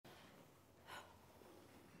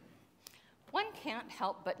can't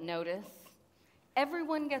help but notice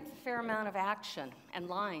everyone gets a fair amount of action and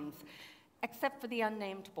lines, except for the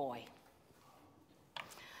unnamed boy.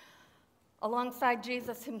 Alongside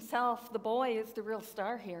Jesus himself, the boy is the real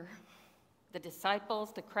star here. The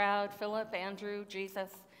disciples, the crowd, Philip, Andrew, Jesus,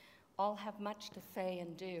 all have much to say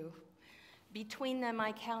and do. Between them,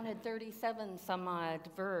 I counted 37 some odd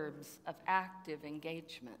verbs of active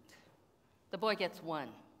engagement. The boy gets one.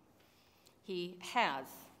 He has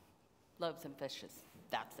loaves and fishes.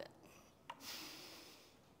 That's it.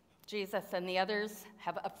 Jesus and the others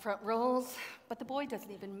have upfront roles, but the boy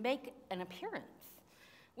doesn't even make an appearance.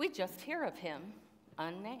 We just hear of him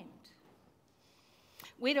unnamed.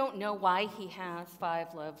 We don't know why he has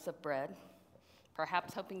 5 loaves of bread,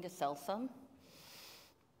 perhaps hoping to sell some,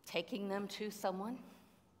 taking them to someone.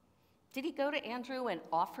 Did he go to Andrew and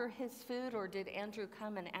offer his food, or did Andrew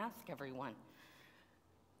come and ask everyone?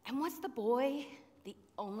 And was the boy the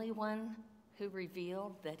only one who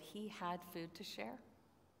revealed that he had food to share?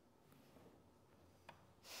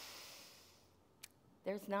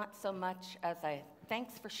 There's not so much as a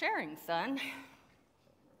thanks for sharing, son.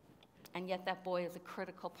 And yet that boy is a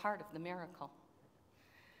critical part of the miracle.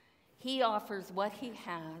 He offers what he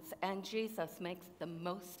has, and Jesus makes the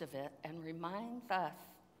most of it and reminds us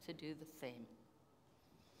to do the same.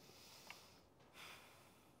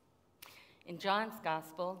 In John's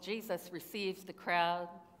gospel, Jesus receives the crowd,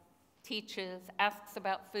 teaches, asks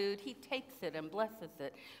about food. He takes it and blesses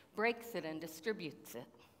it, breaks it and distributes it.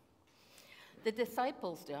 The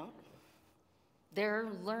disciples don't. They're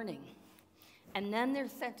learning. And then they're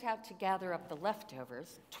sent out to gather up the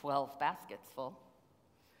leftovers, 12 baskets full.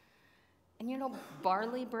 And you know,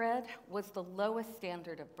 barley bread was the lowest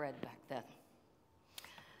standard of bread back then.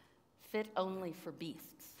 Fit only for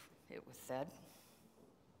beasts, it was said.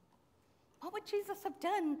 What would Jesus have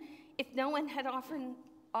done if no one had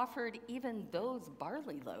offered even those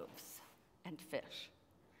barley loaves and fish?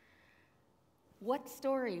 What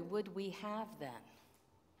story would we have then?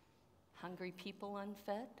 Hungry people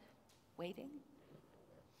unfed, waiting?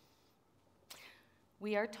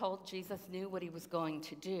 We are told Jesus knew what he was going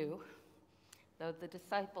to do, though the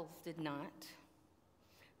disciples did not.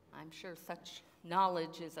 I'm sure such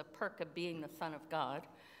knowledge is a perk of being the Son of God.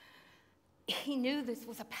 He knew this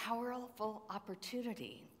was a powerful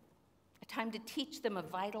opportunity, a time to teach them a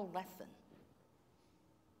vital lesson.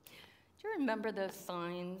 Do you remember those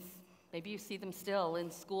signs? Maybe you see them still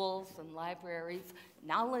in schools and libraries.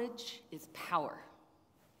 Knowledge is power.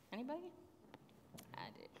 Anybody? I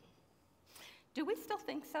do. Do we still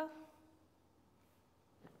think so?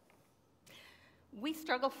 We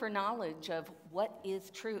struggle for knowledge of what is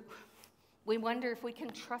true. We wonder if we can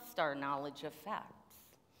trust our knowledge of facts,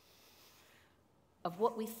 of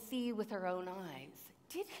what we see with our own eyes.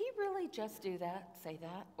 Did he really just do that, say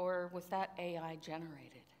that, or was that AI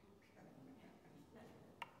generated?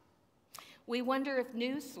 We wonder if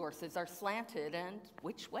news sources are slanted and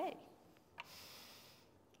which way.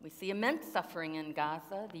 We see immense suffering in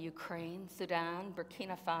Gaza, the Ukraine, Sudan,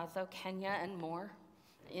 Burkina Faso, Kenya, and more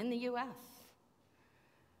in the U.S.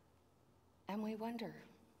 And we wonder,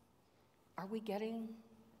 are we getting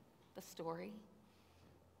the story?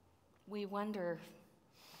 We wonder,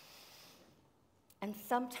 and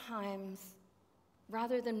sometimes,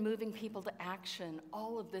 rather than moving people to action,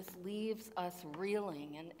 all of this leaves us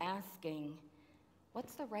reeling and asking,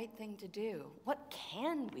 what's the right thing to do? What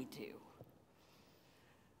can we do?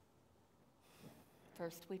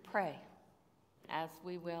 First, we pray, as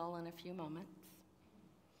we will in a few moments,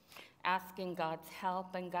 asking God's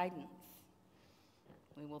help and guidance.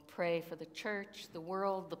 We will pray for the church, the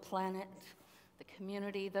world, the planet, the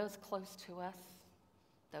community, those close to us,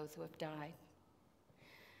 those who have died.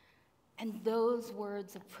 And those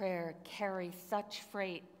words of prayer carry such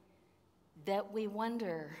freight that we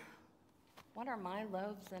wonder, what are my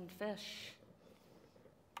loaves and fish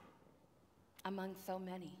among so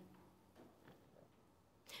many?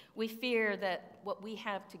 We fear that what we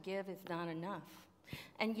have to give is not enough.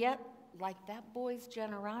 And yet, like that boy's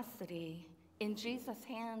generosity, in Jesus'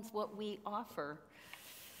 hands, what we offer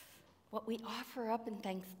up in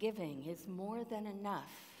thanksgiving is more than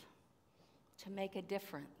enough to make a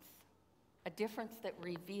difference that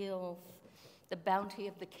reveals the bounty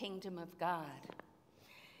of the kingdom of God,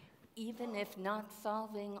 even if not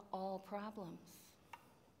solving all problems.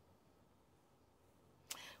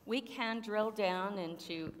 We can drill down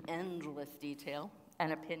into endless detail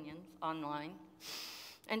and opinions online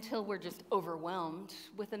until we're just overwhelmed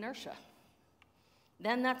with inertia.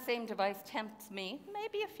 Then that same device tempts me,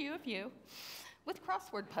 maybe a few of you, with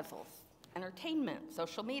crossword puzzles, entertainment,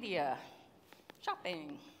 social media,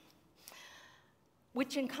 shopping,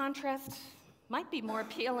 which in contrast might be more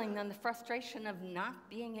appealing than the frustration of not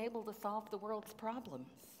being able to solve the world's problems.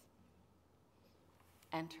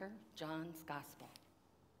 Enter John's Gospel.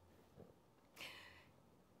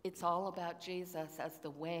 It's all about Jesus as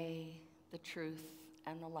the way, the truth,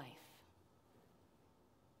 and the life.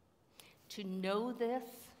 To know this,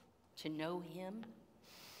 to know him,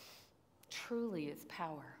 truly is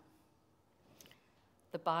power.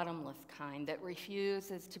 The bottomless kind that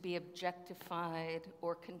refuses to be objectified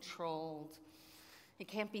or controlled. It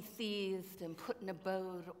can't be seized and put in a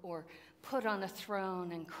boat or put on a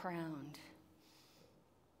throne and crowned.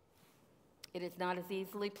 It is not as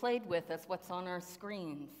easily played with as what's on our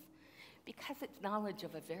screens because it's knowledge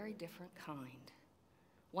of a very different kind,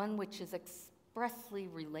 one which is expressly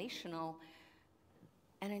relational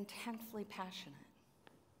and intensely passionate.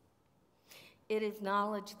 It is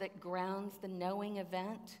knowledge that grounds the knowing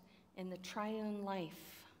event in the triune life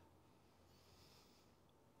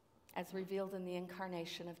as revealed in the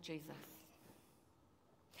incarnation of Jesus.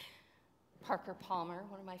 Parker Palmer,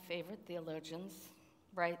 one of my favorite theologians,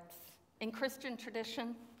 writes, "In Christian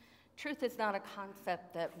tradition, truth is not a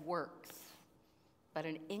concept that works, but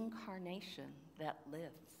an incarnation that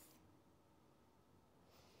lives."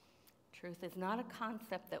 Truth is not a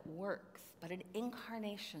concept that works, but an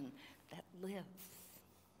incarnation that lives.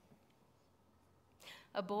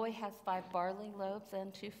 A boy has 5 barley loaves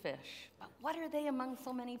and 2 fish, but what are they among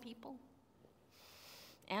so many people?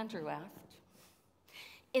 Andrew asked.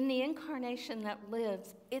 In the incarnation that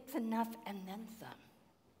lives, it's enough and then some.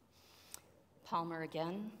 Palmer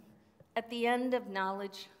again. At the end of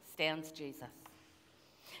knowledge stands Jesus.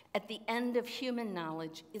 At the end of human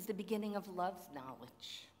knowledge is the beginning of love's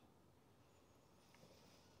knowledge.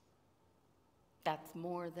 That's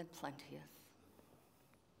more than plenteous.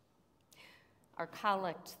 Our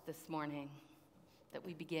collect this morning that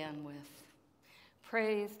we began with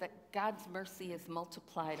prays that God's mercy is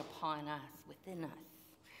multiplied upon us, within us,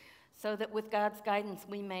 so that with God's guidance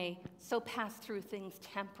we may so pass through things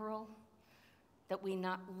temporal that we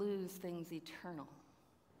not lose things eternal.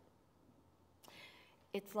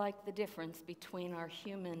 It's like the difference between our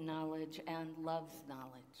human knowledge and love's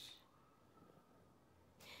knowledge.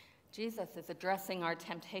 Jesus is addressing our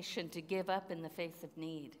temptation to give up in the face of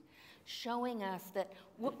need, showing us that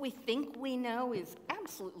what we think we know is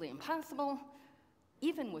absolutely impossible,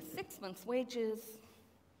 even with 6 months' wages,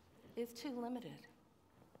 is too limited.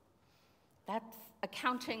 That's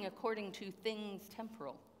accounting according to things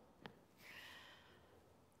temporal.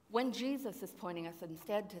 When Jesus is pointing us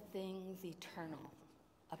instead to things eternal,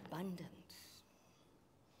 abundant,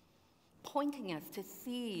 pointing us to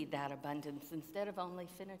see that abundance instead of only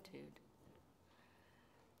finitude.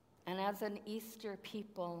 And as an Easter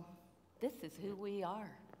people, this is who we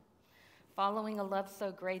are, following a love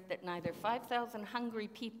so great that neither 5,000 hungry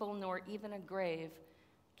people nor even a grave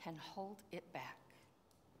can hold it back.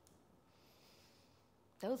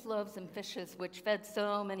 Those loaves and fishes which fed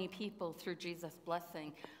so many people through Jesus'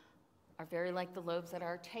 blessing are very like the loaves at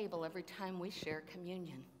our table every time we share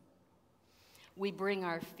communion. We bring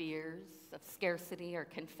our fears of scarcity, our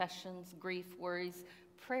confessions, grief, worries,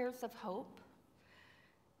 prayers of hope,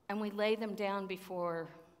 and we lay them down before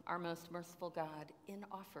our most merciful God in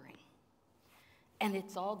offering. And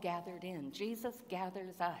it's all gathered in. Jesus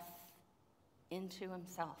gathers us into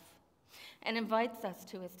himself and invites us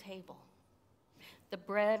to his table. The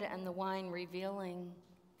bread and the wine revealing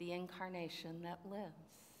the incarnation that lives.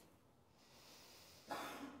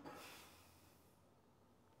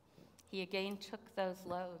 He again took those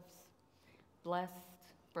loaves, blessed,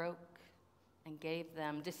 broke, and gave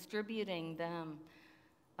them, distributing them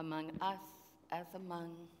among us as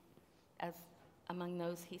among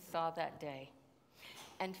those he saw that day,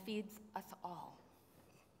 and feeds us all.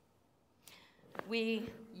 We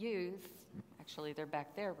use, actually they're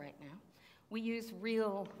back there right now, we use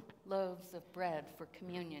real loaves of bread for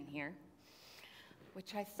communion here,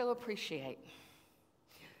 which I so appreciate.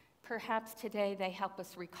 Perhaps today they help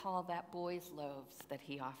us recall that boy's loaves that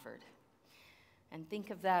he offered. And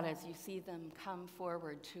think of that as you see them come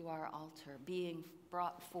forward to our altar, being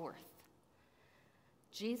brought forth.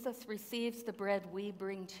 Jesus receives the bread we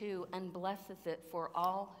bring too and blesses it for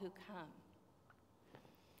all who come.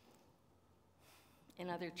 In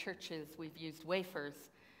other churches, we've used wafers,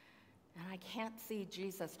 and I can't see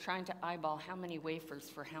Jesus trying to eyeball how many wafers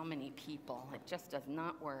for how many people. It just does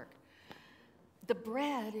not work. The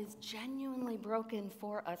bread is genuinely broken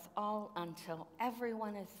for us all until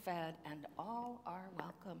everyone is fed and all are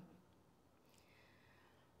welcome.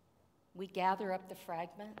 We gather up the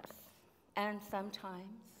fragments, and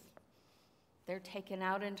sometimes they're taken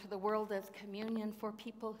out into the world as communion for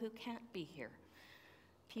people who can't be here,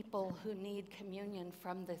 people who need communion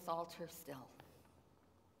from this altar still.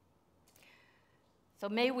 So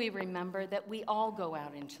may we remember that we all go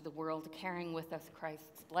out into the world carrying with us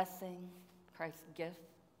Christ's blessing, Christ's gift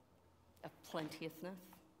of plenteousness,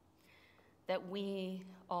 that we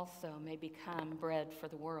also may become bread for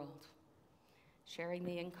the world, sharing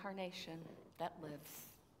the incarnation that lives.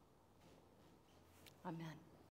 Amen.